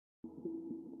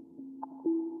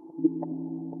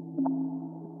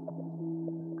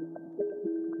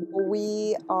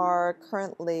We are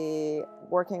currently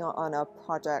working on a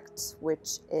project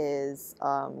which is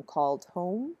called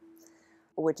HoME,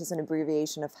 which is an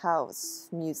abbreviation of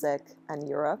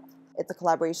House.Music.Europe. It's a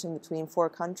collaboration between 4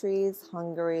 countries: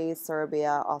 Hungary,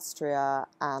 Serbia, Austria,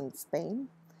 and Spain.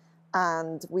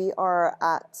 And we are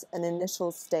at an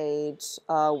initial stage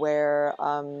where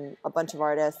a bunch of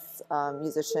artists,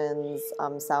 musicians,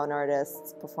 sound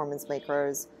artists, performance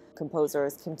makers,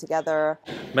 composers came together.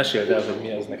 Meséld el, hogy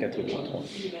mi az neked, hogy otthon.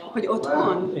 Hogy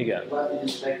otthon? Igen.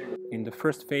 In the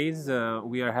first phase,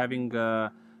 we are having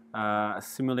a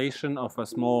simulation of a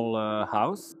small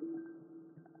house.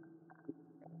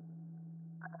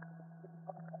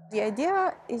 The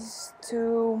idea is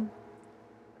to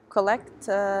collect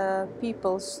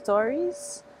people's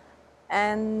stories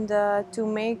and to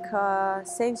make a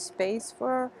safe space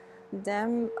for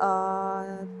them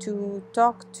to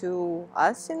talk to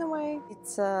us in a way.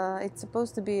 It's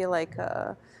supposed to be like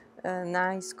a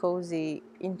nice, cozy,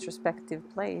 introspective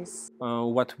place.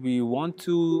 What we want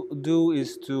to do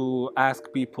is to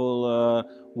ask people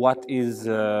what is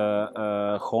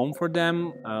home for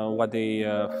them, what they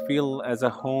feel as a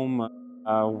home,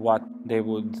 what they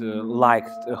would like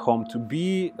a home to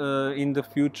be in the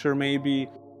future maybe.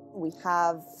 We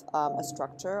have a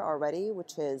structure already,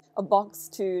 which is a box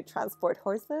to transport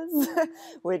horses,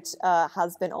 which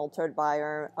has been altered by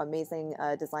our amazing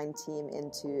design team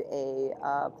into a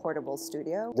portable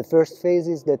studio. The first phase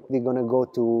is that we're going to go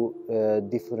to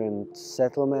different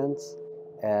settlements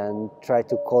and try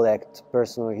to collect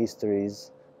personal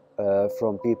histories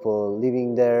from people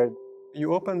living there.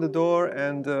 You open the door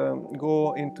and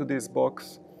go into this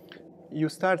box. You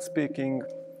start speaking.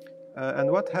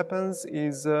 And what happens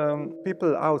is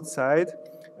people outside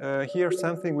hear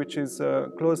something which is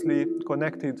closely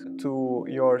connected to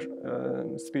your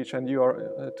speech and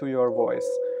to your voice.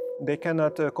 They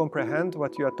cannot comprehend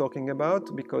what you are talking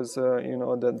about because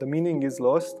the meaning is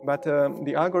lost. But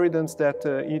the algorithms that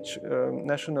each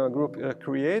national group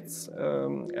creates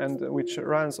and which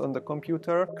runs on the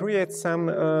computer create some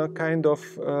kind of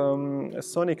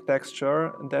sonic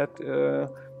texture that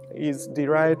is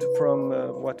derived from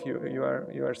what you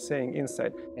are saying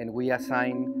inside. And we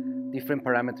assign different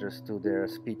parameters to their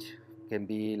speech. Can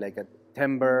be like a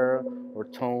timbre or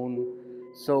tone.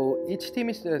 So each team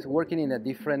is working in a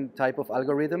different type of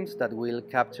algorithms that will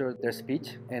capture their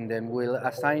speech, and then we'll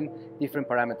assign different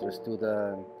parameters to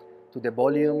the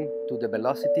volume, to the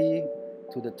velocity,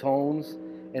 to the tones,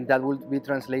 and that will be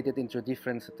translated into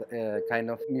different kind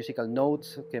of musical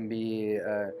notes. Can be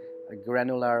a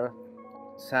granular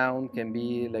sound, can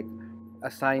be like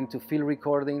assigned to field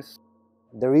recordings.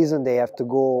 The reason they have to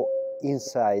go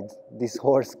inside this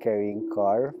horse-carrying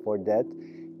car for that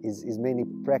is mainly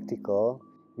practical.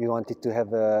 We wanted to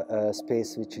have a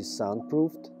space which is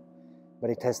soundproofed, but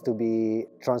it has to be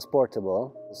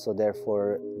transportable. So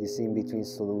therefore, this in-between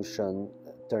solution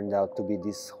turned out to be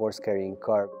this horse-carrying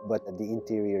car, but the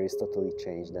interior is totally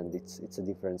changed and it's a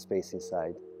different space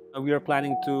inside. We are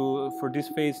planning for this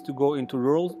phase to go into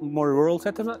more rural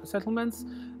settlements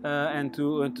and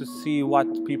to see what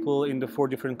people in the 4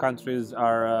 different countries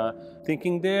are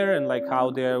thinking there and like how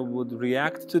they would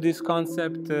react to this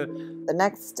concept. The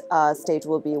next stage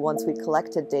will be, once we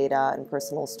collected data and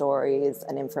personal stories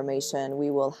and information, we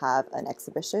will have an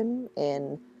exhibition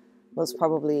in most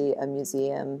probably a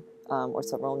museum or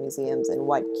several museums in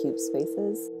white cube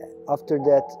spaces. After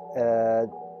that,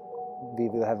 we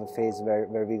will have a phase where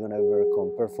we're going to work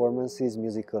on performances,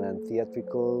 musical and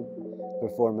theatrical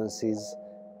performances,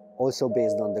 also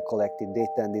based on the collected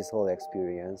data and this whole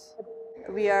experience.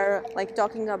 We are like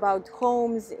talking about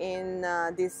homes in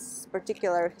this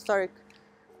particular historic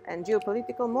and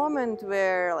geopolitical moment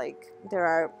where like there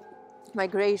are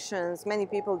migrations, many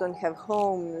people don't have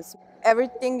homes,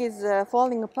 everything is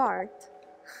falling apart.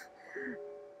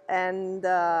 And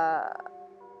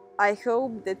I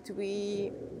hope that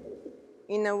we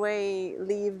in a way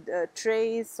leave a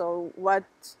trace of what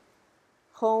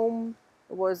home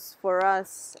was for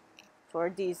us for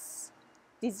these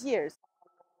years.